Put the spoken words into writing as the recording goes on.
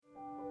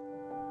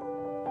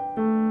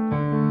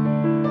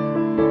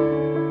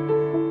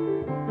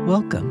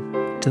Welcome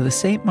to the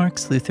St.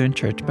 Mark's Lutheran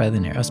Church by the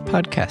Narrows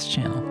podcast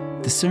channel.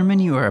 The sermon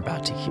you are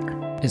about to hear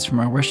is from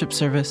our worship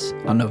service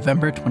on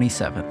November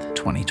 27th,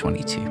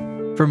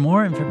 2022. For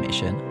more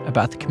information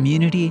about the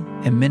community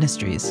and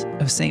ministries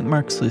of St.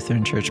 Mark's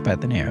Lutheran Church by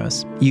the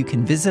Narrows, you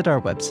can visit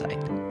our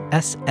website,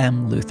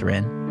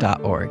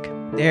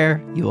 smlutheran.org.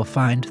 There, you will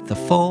find the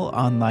full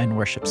online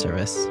worship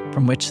service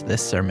from which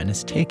this sermon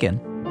is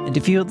taken. And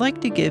if you would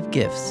like to give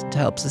gifts to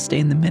help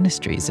sustain the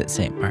ministries at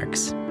St.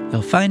 Mark's,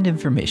 you'll find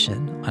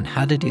information on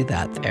how to do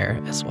that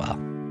there as well.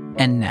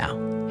 And now,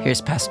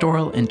 here's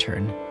pastoral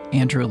intern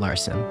Andrew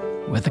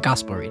Larson with a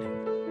gospel reading.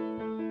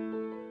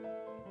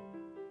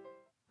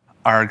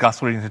 Our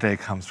gospel reading today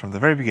comes from the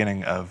very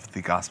beginning of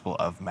the Gospel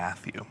of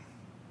Matthew.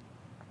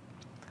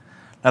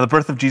 Now the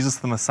birth of Jesus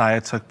the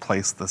Messiah took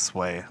place this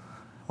way.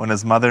 When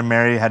his mother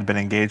Mary had been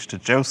engaged to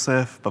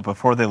Joseph, but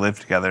before they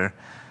lived together,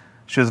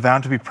 she was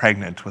found to be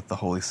pregnant with the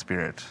Holy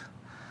Spirit.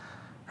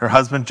 Her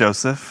husband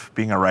Joseph,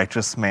 being a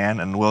righteous man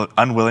and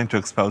unwilling to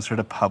expose her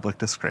to public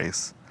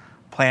disgrace,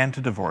 planned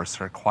to divorce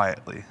her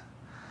quietly.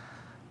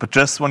 But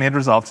just when he had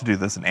resolved to do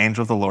this, an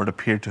angel of the Lord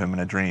appeared to him in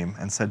a dream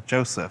and said,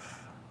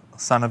 "Joseph,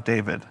 son of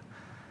David,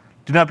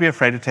 do not be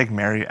afraid to take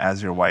Mary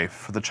as your wife,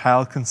 for the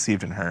child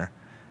conceived in her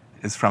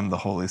is from the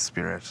Holy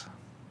Spirit.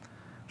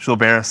 She will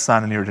bear a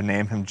son, and you are to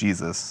name him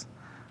Jesus,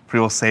 for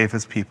he will save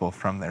his people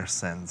from their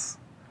sins."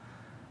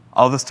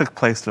 All this took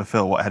place to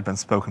fulfill what had been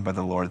spoken by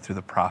the Lord through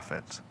the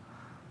prophet.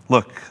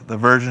 "Look, the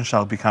virgin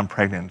shall become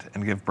pregnant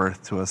and give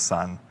birth to a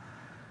son,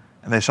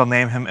 and they shall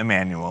name him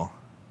Emmanuel,"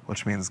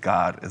 which means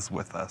God is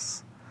with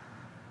us.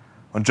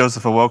 When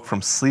Joseph awoke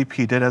from sleep,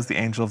 he did as the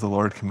angel of the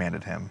Lord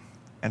commanded him,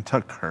 and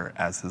took her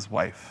as his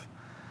wife,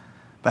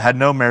 but had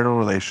no marital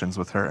relations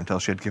with her until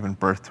she had given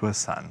birth to a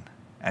son,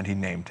 and he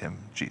named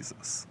him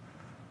Jesus.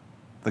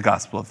 The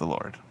Gospel of the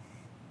Lord.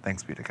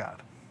 Thanks be to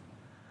God.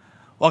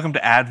 Welcome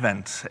to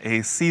Advent,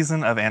 a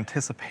season of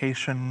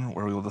anticipation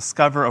where we will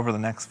discover over the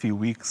next few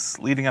weeks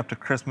leading up to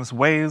Christmas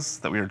ways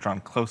that we are drawn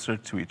closer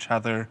to each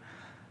other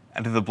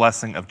and to the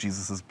blessing of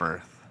Jesus'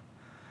 birth.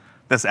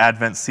 This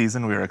Advent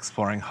season, we are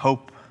exploring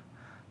hope,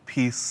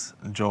 peace,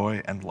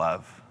 joy, and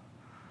love,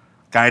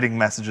 guiding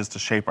messages to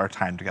shape our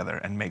time together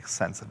and make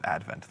sense of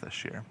Advent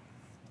this year.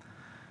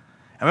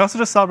 And we also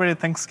just celebrated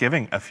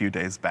Thanksgiving a few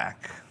days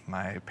back.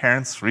 My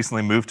parents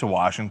recently moved to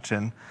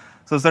Washington,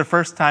 so it was their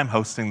first time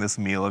hosting this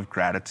meal of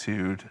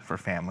gratitude for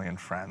family and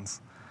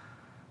friends.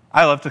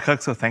 I love to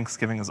cook, so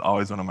Thanksgiving is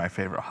always one of my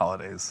favorite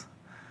holidays.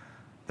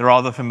 There are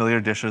all the familiar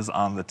dishes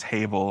on the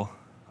table,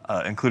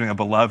 including a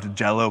beloved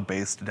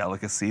Jell-O-based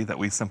delicacy that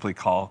we simply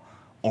call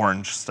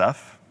orange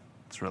stuff.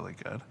 It's really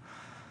good.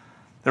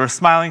 There were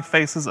smiling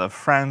faces of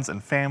friends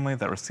and family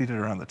that were seated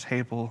around the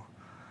table.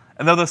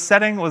 And though the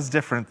setting was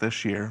different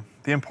this year,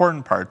 the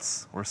important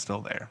parts were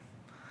still there.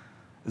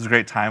 It was a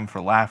great time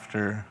for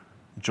laughter,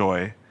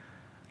 joy,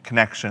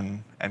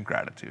 connection, and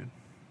gratitude.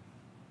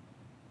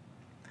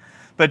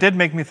 But it did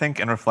make me think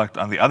and reflect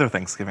on the other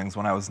Thanksgivings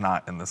when I was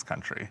not in this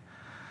country,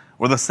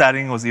 where the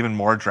setting was even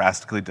more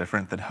drastically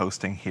different than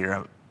hosting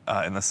here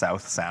in the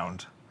South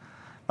Sound.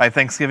 My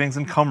Thanksgivings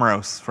in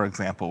Comoros, for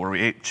example, where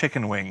we ate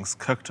chicken wings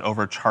cooked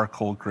over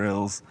charcoal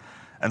grills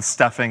and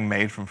stuffing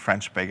made from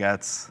French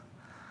baguettes.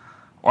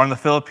 Or in the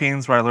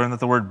Philippines, where I learned that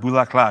the word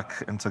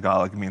bulaklak in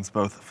Tagalog means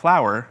both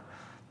flower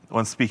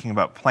when speaking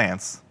about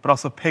plants, but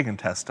also pig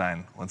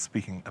intestine when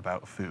speaking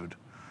about food.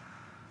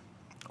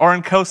 Or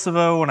in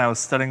Kosovo, when I was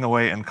studying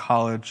away in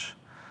college,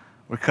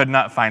 we could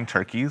not find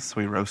turkeys, so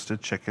we roasted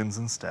chickens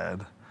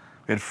instead.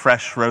 We had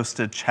fresh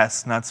roasted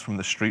chestnuts from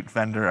the street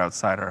vendor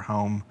outside our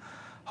home,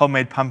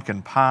 homemade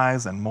pumpkin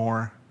pies, and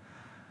more.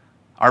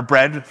 Our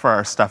bread for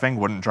our stuffing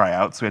wouldn't dry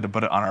out, so we had to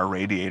put it on our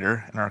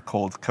radiator in our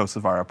cold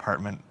Kosovar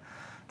apartment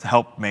to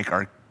help make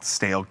our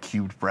stale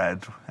cubed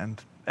bread,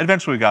 and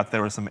eventually we got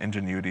there with some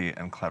ingenuity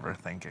and clever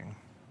thinking.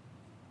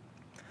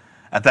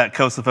 At that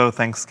Kosovo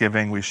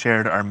Thanksgiving, we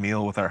shared our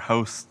meal with our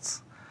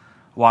hosts,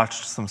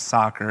 watched some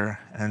soccer,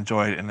 and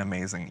enjoyed an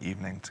amazing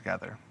evening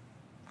together.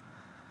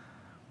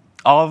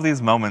 All of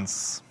these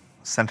moments,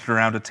 centered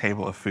around a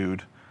table of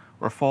food,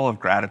 were full of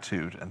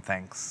gratitude and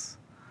thanks.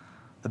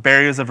 The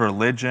barriers of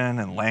religion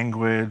and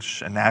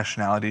language and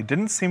nationality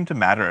didn't seem to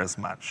matter as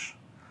much.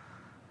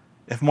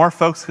 If more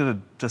folks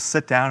could just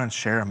sit down and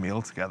share a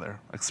meal together,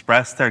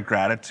 express their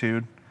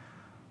gratitude,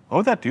 what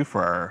would that do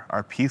for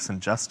our peace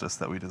and justice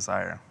that we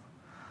desire?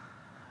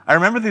 I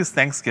remember these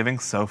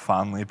Thanksgivings so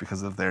fondly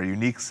because of their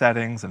unique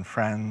settings and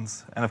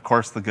friends, and of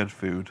course the good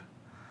food.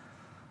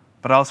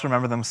 But I also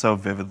remember them so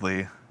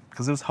vividly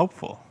because it was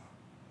hopeful.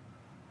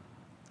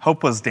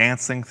 Hope was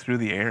dancing through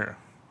the air,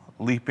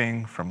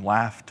 leaping from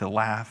laugh to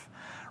laugh,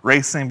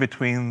 racing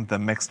between the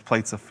mixed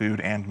plates of food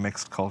and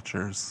mixed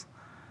cultures.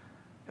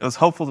 It was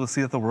hopeful to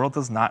see that the world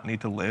does not need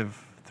to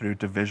live through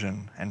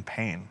division and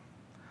pain.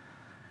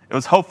 It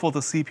was hopeful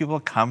to see people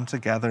come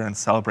together and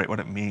celebrate what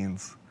it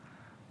means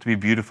to be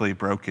beautifully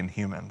broken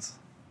humans.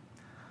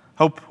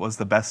 Hope was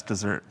the best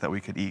dessert that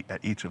we could eat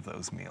at each of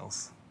those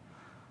meals.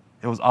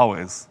 It was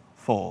always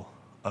full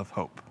of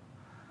hope.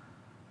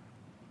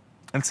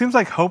 And it seems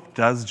like hope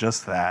does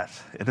just that.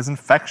 It is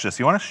infectious.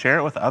 You want to share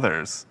it with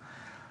others.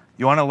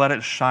 You want to let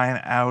it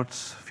shine out.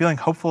 Feeling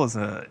hopeful is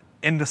an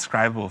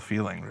indescribable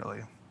feeling,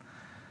 really.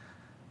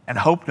 And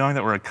hope knowing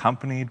that we're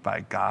accompanied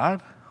by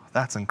God,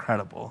 that's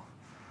incredible.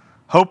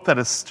 Hope that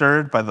is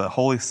stirred by the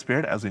Holy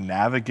Spirit as we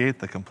navigate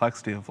the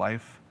complexity of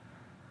life.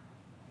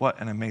 What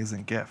an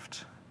amazing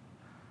gift.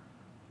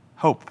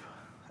 Hope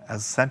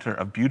as center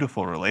of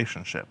beautiful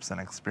relationships and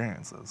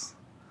experiences.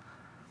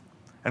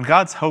 And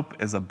God's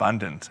hope is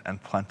abundant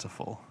and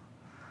plentiful.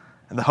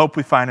 And the hope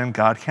we find in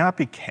God cannot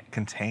be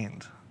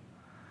contained.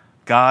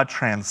 God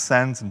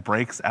transcends and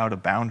breaks out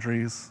of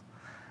boundaries,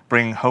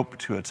 bringing hope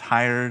to a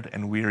tired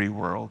and weary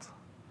world.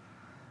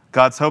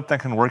 God's hope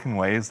that can work in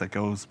ways that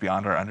goes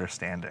beyond our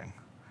understanding,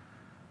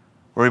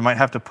 where we might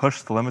have to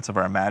push the limits of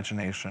our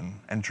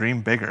imagination and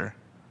dream bigger.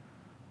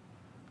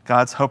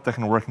 God's hope that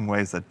can work in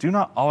ways that do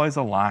not always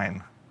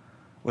align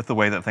with the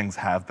way that things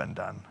have been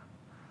done,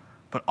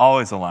 but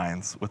always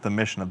aligns with the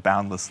mission of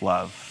boundless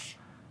love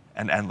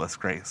and endless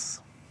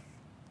grace.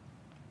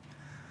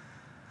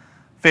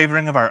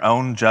 Favoring of our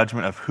own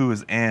judgment of who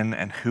is in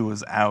and who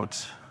is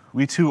out,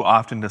 we too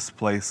often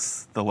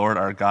displace the Lord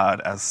our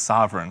God as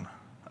sovereign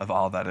of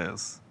all that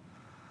is.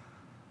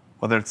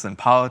 Whether it's in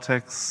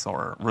politics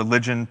or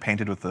religion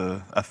painted with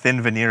a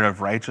thin veneer of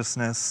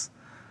righteousness,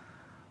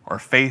 or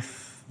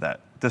faith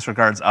that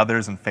disregards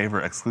others in favor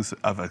of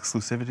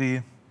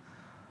exclusivity,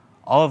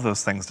 all of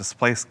those things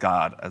displace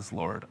God as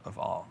Lord of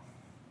all.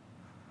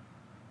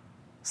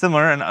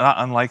 Similar and not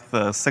unlike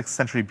the 6th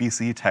century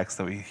BCE text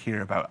that we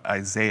hear about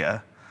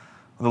Isaiah,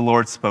 the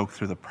Lord spoke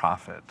through the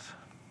prophet.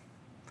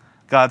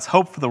 God's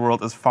hope for the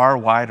world is far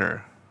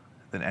wider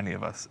than any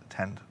of us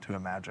tend to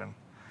imagine.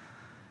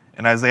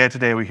 In Isaiah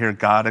today, we hear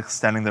God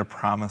extending their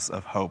promise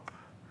of hope,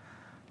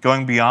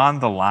 going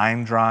beyond the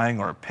line drawing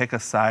or pick a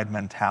side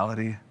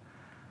mentality,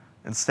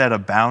 instead a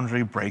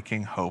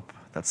boundary-breaking hope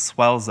that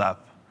swells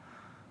up,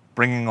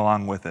 bringing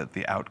along with it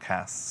the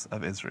outcasts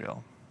of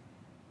Israel.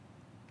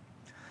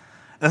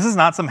 This is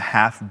not some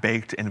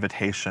half-baked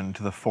invitation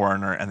to the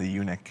foreigner and the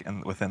eunuch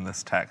within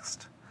this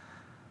text.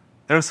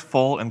 There's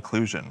full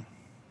inclusion,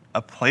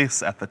 a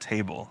place at the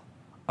table,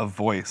 a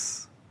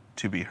voice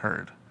to be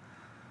heard.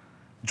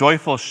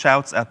 Joyful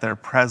shouts at their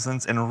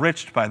presence,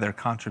 enriched by their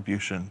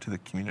contribution to the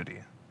community.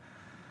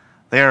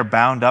 They are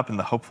bound up in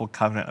the hopeful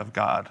covenant of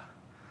God.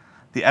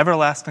 The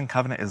everlasting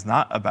covenant is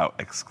not about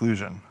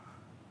exclusion.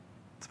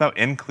 It's about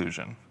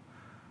inclusion,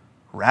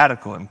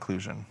 radical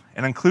inclusion,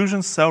 an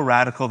inclusion so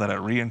radical that it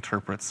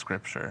reinterprets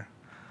Scripture,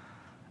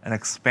 an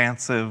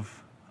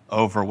expansive,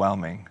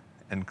 overwhelming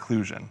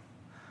inclusion.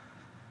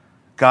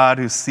 God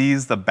who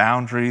sees the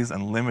boundaries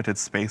and limited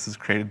spaces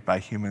created by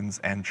humans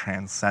and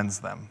transcends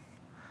them,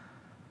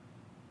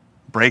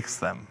 breaks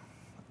them,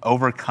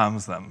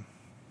 overcomes them,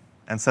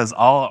 and says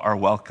all are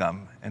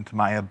welcome into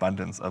my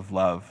abundance of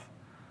love,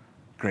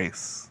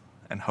 grace,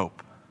 and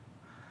hope.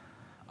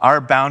 Our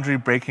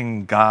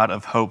boundary-breaking God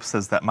of hope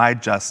says that my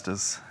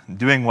justice,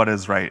 doing what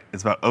is right,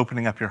 is about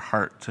opening up your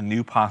heart to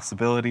new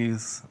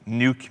possibilities,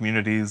 new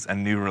communities,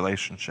 and new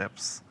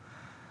relationships.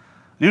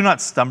 Do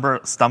not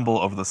stumble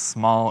over the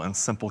small and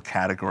simple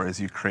categories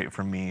you create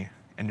for me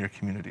and your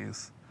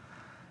communities.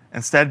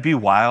 Instead, be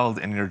wild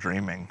in your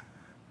dreaming.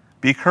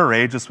 Be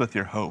courageous with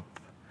your hope.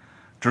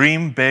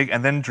 Dream big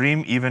and then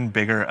dream even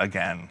bigger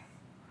again.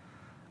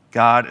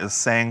 God is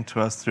saying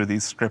to us through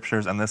these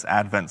scriptures and this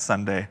Advent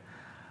Sunday,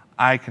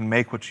 I can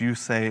make what you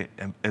say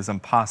is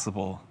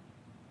impossible,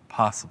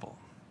 possible.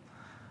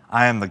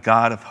 I am the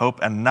God of hope,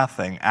 and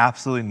nothing,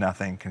 absolutely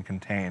nothing, can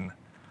contain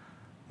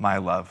my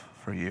love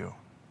for you.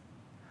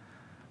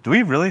 Do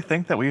we really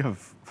think that we have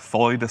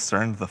fully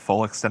discerned the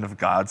full extent of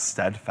God's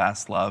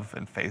steadfast love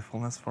and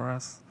faithfulness for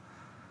us?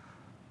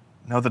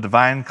 No, the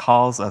divine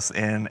calls us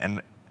in,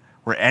 and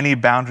where any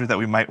boundary that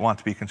we might want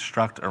to be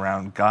construct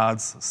around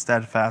God's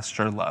steadfast,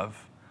 sure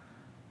love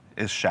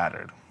is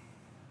shattered.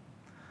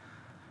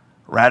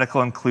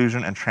 Radical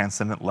inclusion and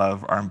transcendent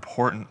love are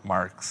important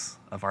marks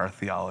of our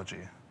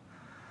theology.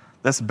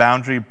 This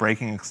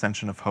boundary-breaking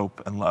extension of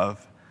hope and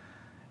love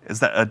is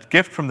that a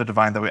gift from the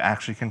divine that we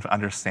actually can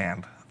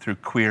understand through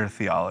queer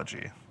theology.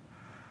 It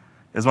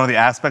is one of the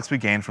aspects we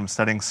gain from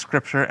studying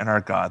Scripture and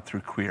our God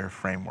through queer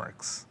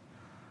frameworks.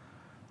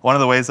 One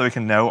of the ways that we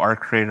can know our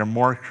Creator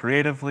more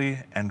creatively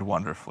and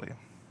wonderfully.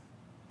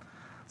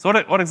 So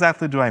what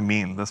exactly do I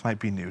mean? This might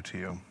be new to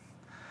you.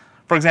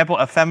 For example,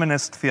 a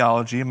feminist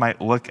theology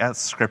might look at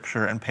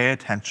Scripture and pay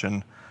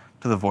attention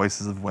to the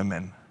voices of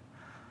women.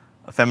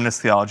 A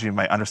feminist theology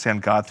might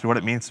understand God through what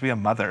it means to be a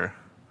mother,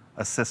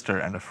 a sister,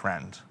 and a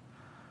friend.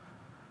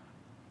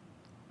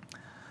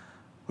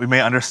 We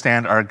may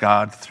understand our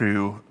God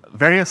through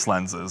various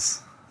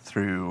lenses,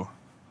 through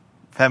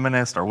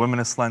feminist or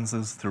womanist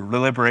lenses, through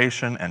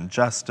liberation and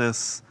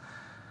justice,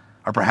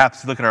 or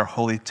perhaps we look at our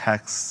holy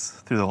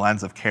texts through the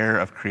lens of care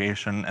of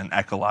creation and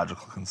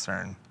ecological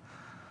concern.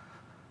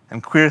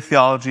 And queer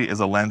theology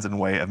is a lens and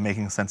way of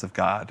making sense of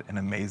God in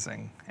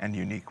amazing and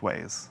unique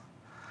ways,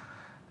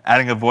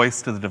 adding a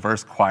voice to the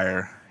diverse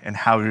choir in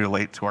how we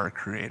relate to our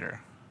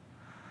Creator.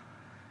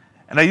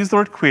 And I use the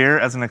word queer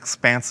as an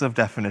expansive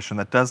definition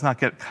that does not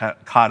get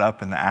caught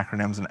up in the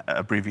acronyms and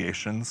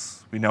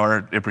abbreviations. We know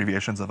our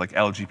abbreviations of like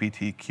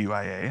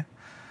LGBTQIA.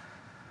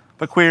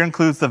 But queer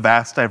includes the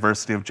vast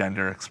diversity of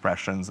gender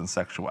expressions and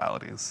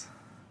sexualities.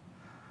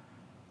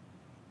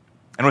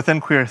 And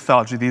within queer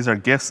theology, these are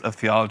gifts of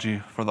theology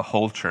for the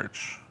whole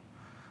church.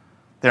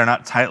 They are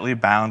not tightly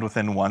bound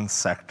within one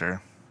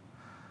sector.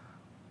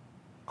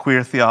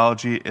 Queer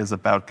theology is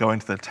about going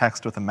to the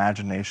text with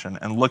imagination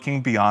and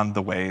looking beyond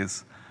the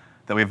ways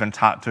that we've been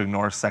taught to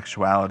ignore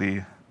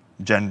sexuality,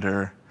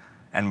 gender,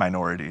 and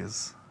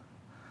minorities.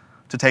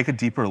 To take a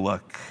deeper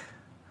look,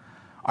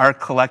 our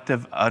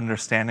collective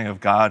understanding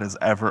of God is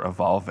ever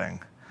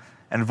evolving,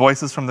 and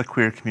voices from the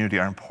queer community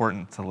are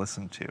important to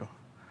listen to.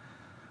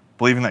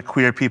 Believing that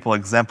queer people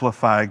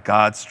exemplify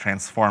God's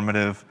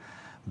transformative,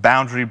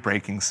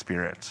 boundary-breaking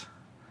spirit.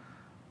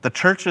 The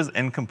church is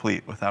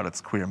incomplete without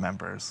its queer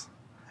members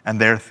and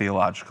their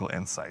theological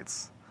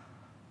insights.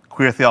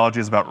 Queer theology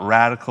is about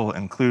radical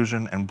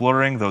inclusion and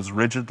blurring those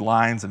rigid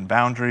lines and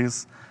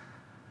boundaries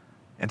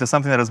into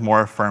something that is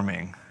more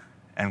affirming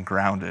and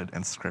grounded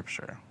in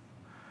Scripture.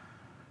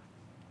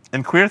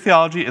 And queer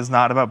theology is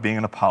not about being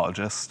an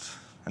apologist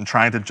and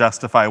trying to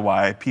justify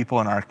why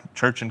people in our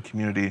church and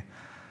community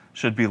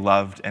should be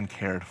loved and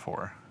cared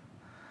for.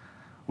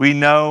 We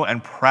know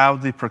and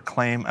proudly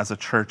proclaim as a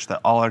church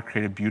that all are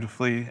created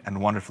beautifully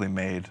and wonderfully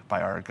made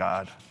by our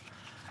God.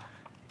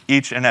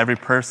 Each and every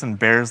person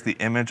bears the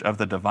image of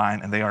the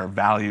divine, and they are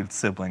valued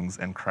siblings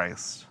in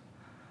Christ.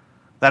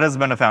 That has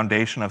been a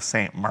foundation of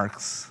St.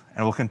 Mark's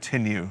and will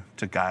continue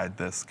to guide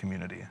this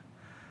community.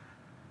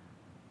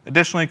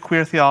 Additionally,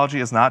 queer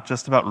theology is not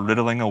just about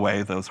riddling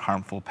away those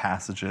harmful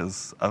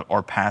passages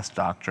or past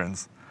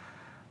doctrines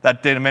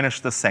that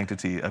diminish the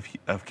sanctity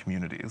of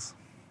communities.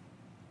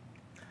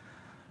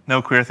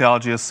 No, queer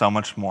theology is so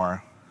much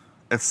more.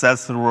 It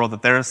says to the world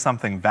that there is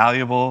something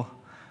valuable,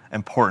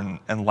 important,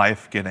 and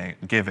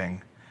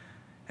life-giving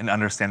in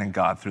understanding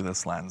God through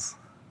this lens.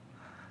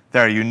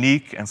 There are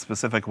unique and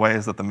specific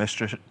ways that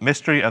the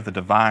mystery of the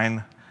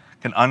divine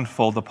can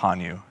unfold upon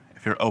you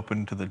if you're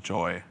open to the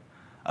joy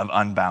of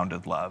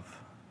unbounded love.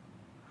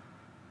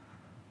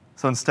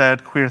 So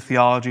instead, queer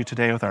theology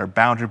today with our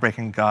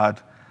boundary-breaking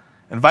God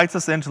invites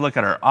us in to look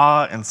at our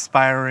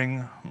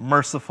awe-inspiring,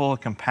 merciful,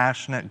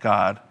 compassionate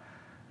God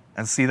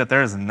and see that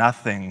there is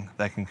nothing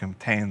that can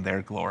contain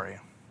their glory.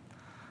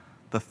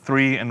 The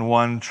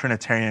three-in-one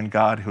Trinitarian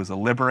God who is a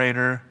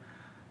liberator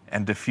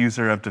and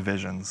diffuser of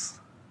divisions.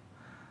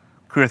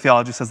 Queer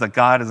theology says that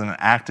God is an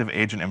active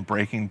agent in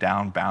breaking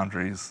down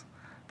boundaries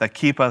that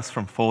keep us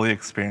from fully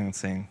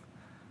experiencing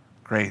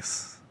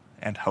grace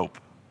and hope.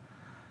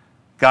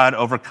 God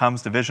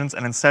overcomes divisions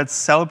and instead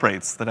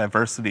celebrates the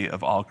diversity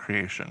of all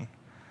creation.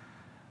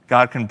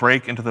 God can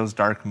break into those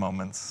dark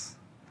moments.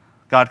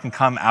 God can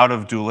come out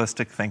of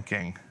dualistic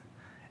thinking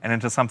and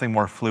into something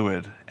more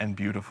fluid and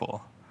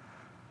beautiful.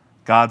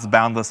 God's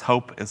boundless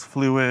hope is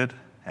fluid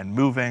and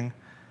moving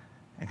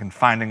and can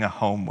finding a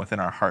home within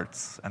our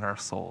hearts and our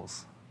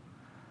souls.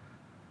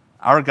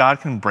 Our God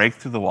can break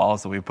through the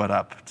walls that we put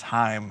up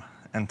time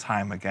and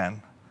time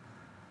again.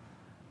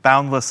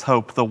 Boundless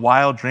hope, the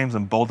wild dreams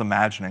and bold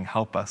imagining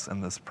help us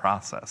in this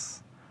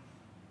process.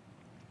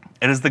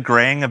 It is the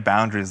graying of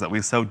boundaries that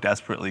we so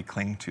desperately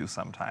cling to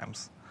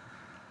sometimes.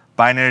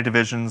 Binary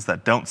divisions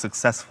that don't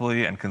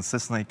successfully and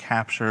consistently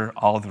capture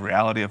all of the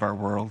reality of our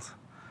world.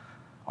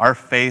 Our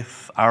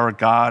faith, our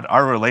God,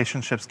 our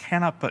relationships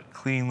cannot put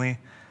cleanly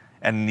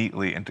and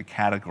neatly into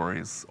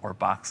categories or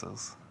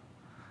boxes.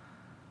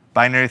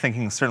 Binary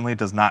thinking certainly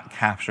does not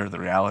capture the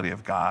reality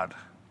of God.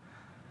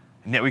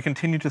 And yet we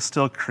continue to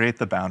still create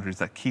the boundaries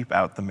that keep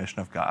out the mission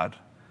of God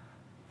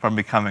from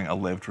becoming a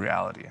lived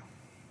reality.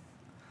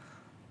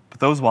 But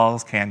those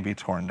walls can be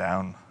torn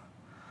down.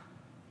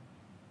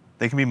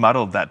 They can be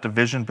muddled, that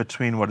division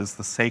between what is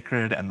the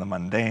sacred and the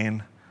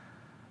mundane.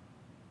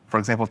 For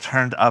example,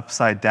 turned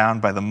upside down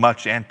by the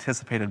much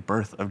anticipated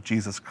birth of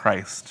Jesus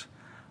Christ,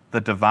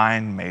 the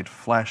divine made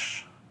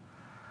flesh.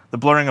 The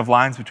blurring of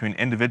lines between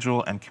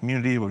individual and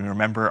community when we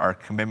remember our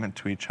commitment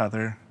to each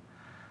other.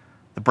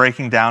 The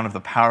breaking down of the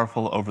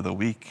powerful over the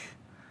weak,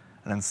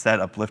 and instead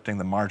uplifting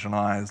the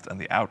marginalized and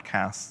the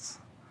outcasts.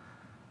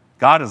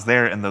 God is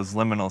there in those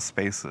liminal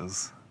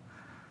spaces,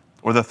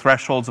 where the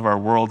thresholds of our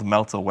world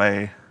melt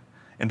away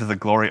into the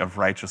glory of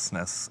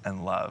righteousness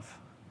and love,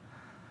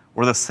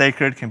 where the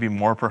sacred can be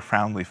more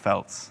profoundly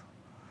felt.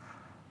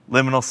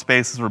 Liminal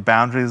spaces where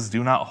boundaries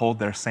do not hold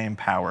their same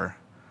power,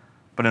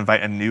 but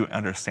invite a new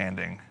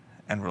understanding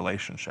and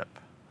relationship.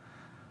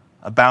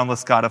 A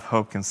boundless God of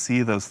hope can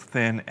see those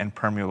thin and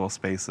permeable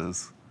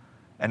spaces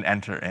and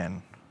enter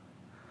in.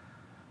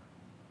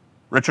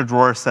 Richard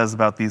Rohr says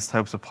about these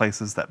types of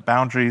places that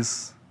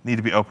boundaries need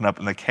to be opened up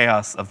in the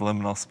chaos of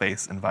liminal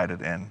space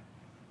invited in.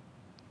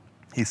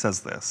 He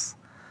says this: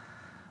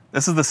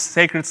 "This is the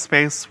sacred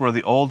space where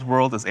the old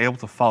world is able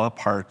to fall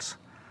apart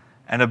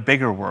and a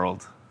bigger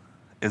world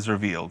is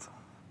revealed.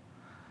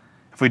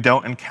 If we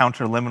don't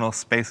encounter liminal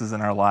spaces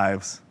in our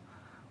lives,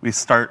 we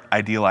start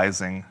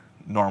idealizing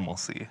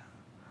normalcy.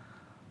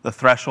 The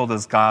threshold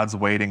is God's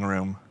waiting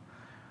room.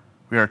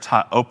 We are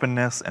taught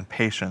openness and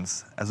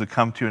patience as we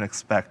come to and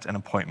expect an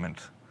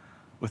appointment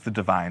with the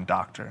divine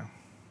doctor.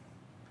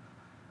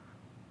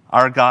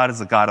 Our God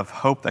is a God of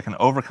hope that can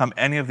overcome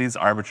any of these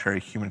arbitrary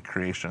human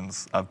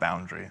creations of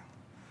boundary.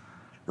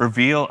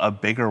 Reveal a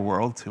bigger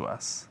world to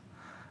us.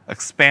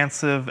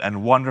 Expansive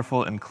and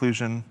wonderful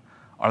inclusion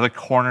are the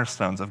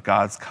cornerstones of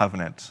God's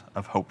covenant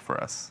of hope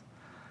for us.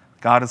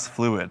 God is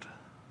fluid.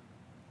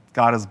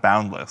 God is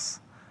boundless.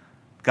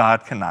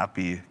 God cannot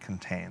be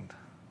contained.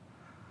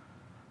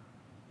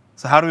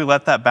 So how do we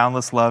let that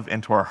boundless love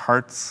into our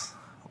hearts?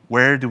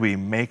 Where do we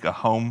make a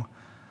home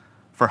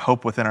for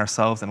hope within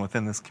ourselves and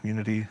within this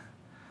community?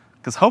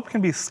 Because hope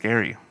can be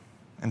scary,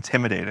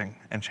 intimidating,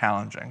 and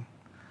challenging.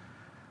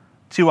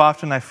 Too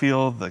often I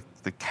feel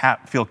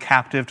feel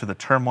captive to the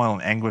turmoil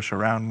and anguish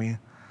around me.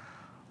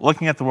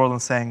 Looking at the world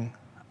and saying,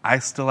 I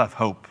still have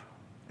hope,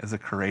 is a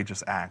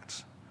courageous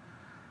act.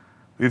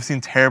 We've seen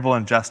terrible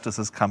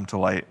injustices come to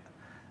light,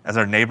 as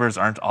our neighbors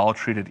aren't all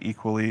treated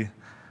equally,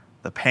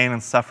 the pain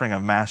and suffering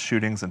of mass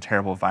shootings and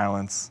terrible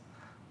violence,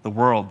 the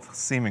world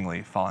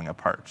seemingly falling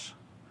apart.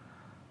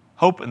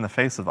 Hope in the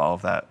face of all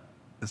of that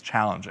is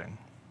challenging,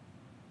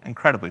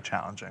 incredibly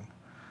challenging.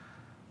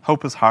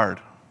 Hope is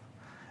hard,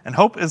 and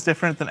hope is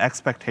different than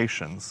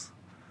expectations.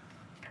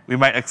 We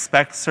might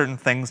expect certain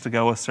things to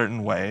go a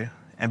certain way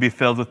and be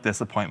filled with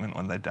disappointment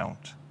when they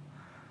don't.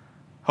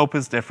 Hope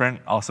is different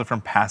also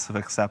from passive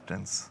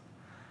acceptance.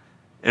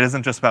 It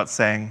isn't just about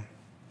saying,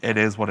 it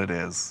is what it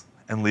is,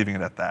 and leaving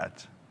it at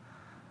that.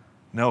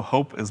 No,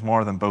 hope is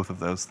more than both of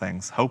those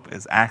things. Hope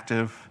is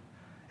active,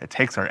 it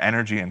takes our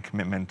energy and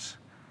commitment,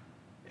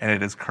 and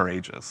it is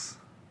courageous.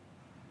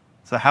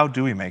 So how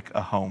do we make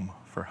a home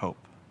for hope?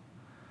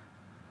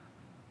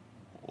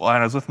 Well,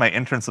 when I was with my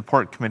intern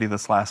support committee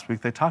this last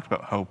week, they talked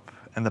about hope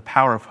and the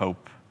power of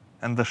hope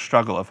and the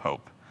struggle of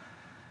hope.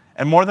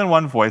 And more than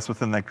one voice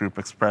within that group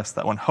expressed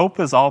that when hope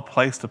is all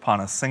placed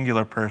upon a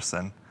singular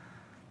person,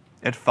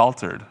 it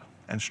faltered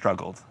and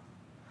struggled.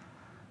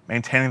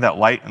 Maintaining that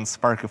light and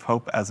spark of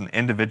hope as an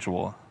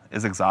individual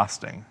is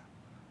exhausting,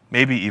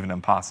 maybe even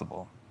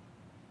impossible.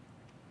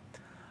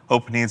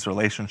 Hope needs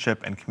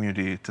relationship and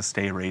community to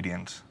stay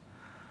radiant.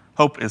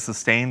 Hope is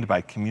sustained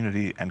by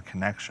community and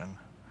connection.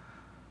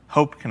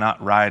 Hope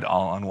cannot ride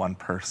all on one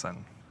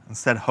person.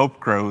 Instead, hope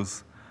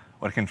grows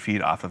when it can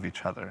feed off of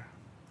each other.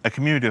 A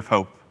community of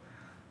hope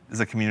is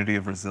a community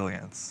of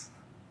resilience.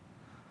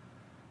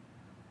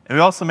 And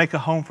we also make a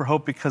home for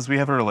hope because we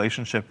have a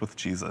relationship with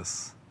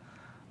Jesus.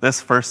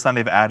 This first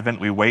Sunday of Advent,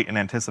 we wait in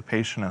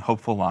anticipation and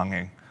hopeful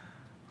longing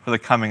for the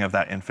coming of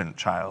that infant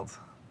child,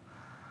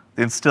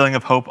 the instilling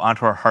of hope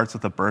onto our hearts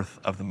with the birth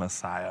of the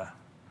Messiah.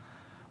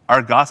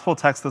 Our gospel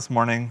text this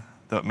morning,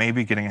 though it may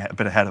be getting a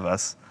bit ahead of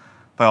us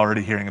by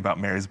already hearing about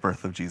Mary's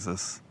birth of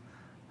Jesus,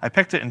 I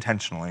picked it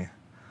intentionally.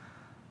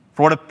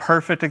 For what a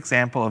perfect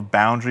example of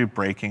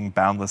boundary-breaking,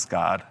 boundless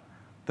God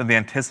than the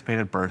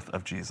anticipated birth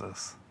of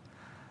Jesus.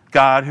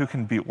 God who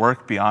can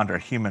work beyond our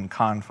human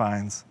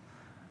confines,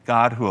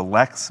 God who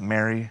elects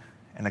Mary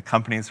and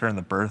accompanies her in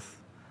the birth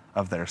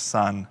of their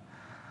son,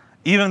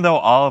 even though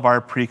all of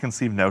our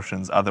preconceived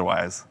notions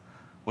otherwise,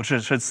 which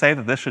should say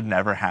that this should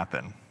never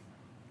happen.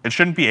 It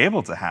shouldn't be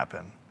able to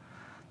happen.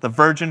 The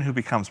virgin who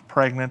becomes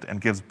pregnant and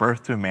gives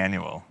birth to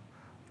Emmanuel,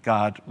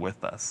 God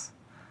with us.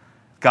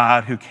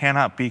 God who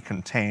cannot be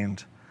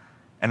contained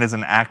and is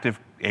an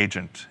active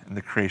agent in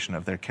the creation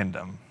of their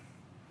kingdom.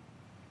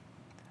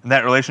 And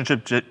that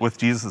relationship with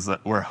Jesus is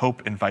where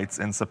hope invites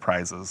in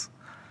surprises.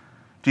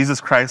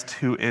 Jesus Christ,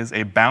 who is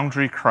a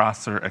boundary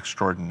crosser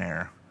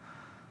extraordinaire,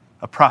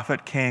 a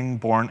prophet king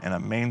born in a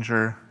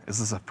manger, is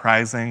a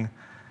surprising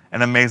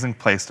and amazing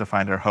place to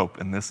find our hope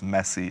in this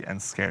messy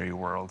and scary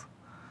world.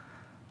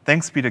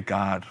 Thanks be to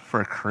God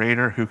for a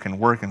creator who can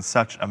work in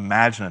such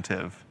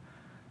imaginative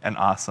and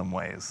awesome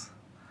ways.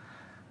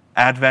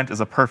 Advent is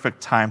a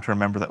perfect time to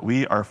remember that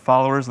we are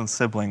followers and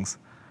siblings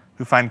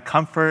who find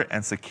comfort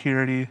and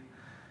security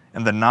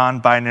in the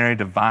non-binary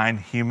divine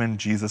human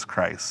Jesus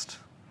Christ,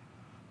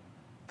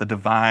 the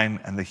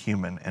divine and the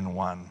human in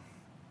one.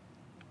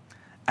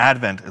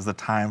 Advent is a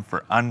time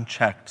for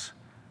unchecked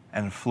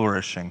and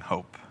flourishing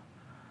hope.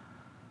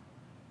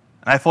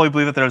 And I fully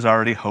believe that there's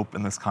already hope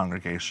in this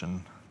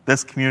congregation.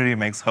 This community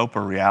makes hope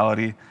a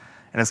reality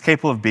and is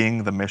capable of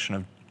being the mission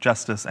of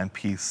justice and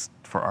peace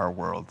for our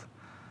world.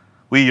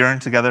 We yearn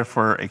together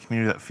for a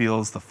community that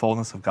feels the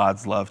fullness of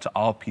God's love to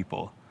all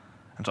people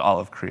and to all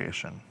of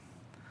creation.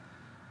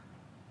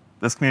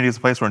 This community is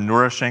a place where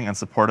nourishing and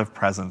supportive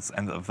presence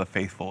and of the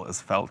faithful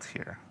is felt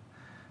here.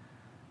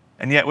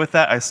 And yet with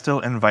that, I still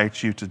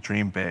invite you to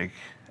dream big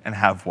and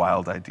have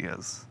wild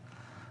ideas.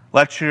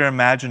 Let your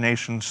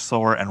imagination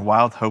soar and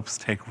wild hopes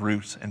take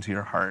root into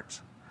your heart.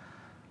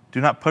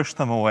 Do not push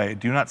them away.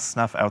 Do not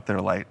snuff out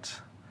their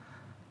light.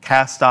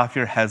 Cast off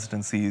your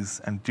hesitancies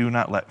and do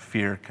not let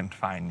fear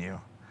confine you.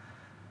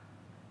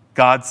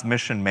 God's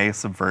mission may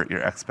subvert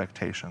your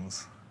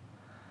expectations.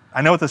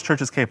 I know what this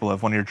church is capable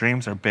of when your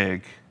dreams are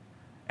big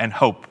and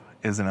hope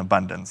is in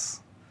abundance.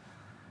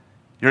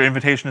 Your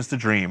invitation is to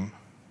dream,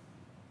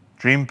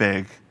 Dream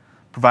big,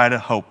 provide a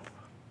hope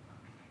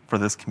for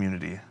this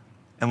community,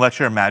 and let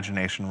your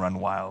imagination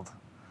run wild.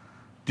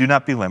 Do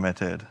not be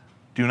limited.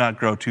 Do not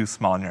grow too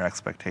small in your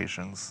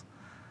expectations.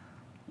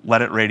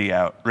 Let it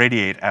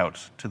radiate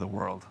out to the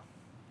world.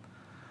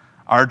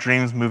 Our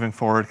dreams moving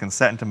forward can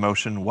set into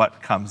motion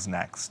what comes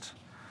next.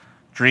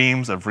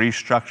 Dreams of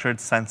restructured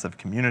sense of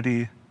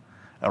community,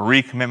 a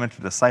recommitment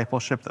to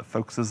discipleship that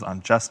focuses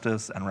on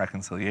justice and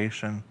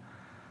reconciliation.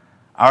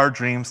 Our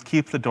dreams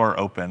keep the door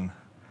open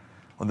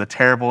when the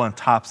terrible and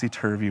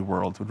topsy-turvy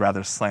world would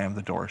rather slam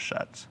the door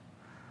shut.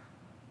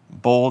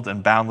 Bold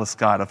and boundless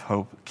God of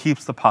hope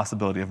keeps the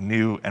possibility of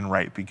new and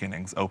right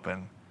beginnings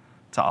open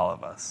to all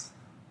of us.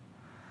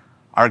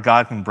 Our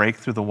God can break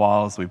through the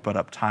walls we put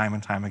up time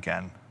and time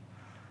again.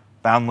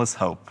 Boundless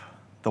hope,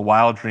 the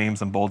wild dreams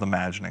and bold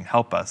imagining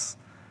help us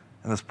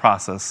in this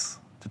process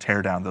to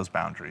tear down those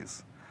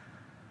boundaries.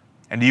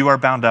 And you are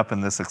bound up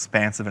in this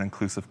expansive and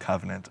inclusive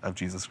covenant of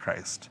Jesus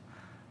Christ,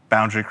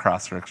 boundary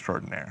crosser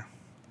extraordinaire.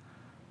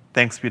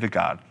 Thanks be to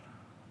God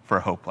for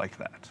a hope like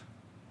that.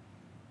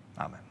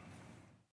 Amen.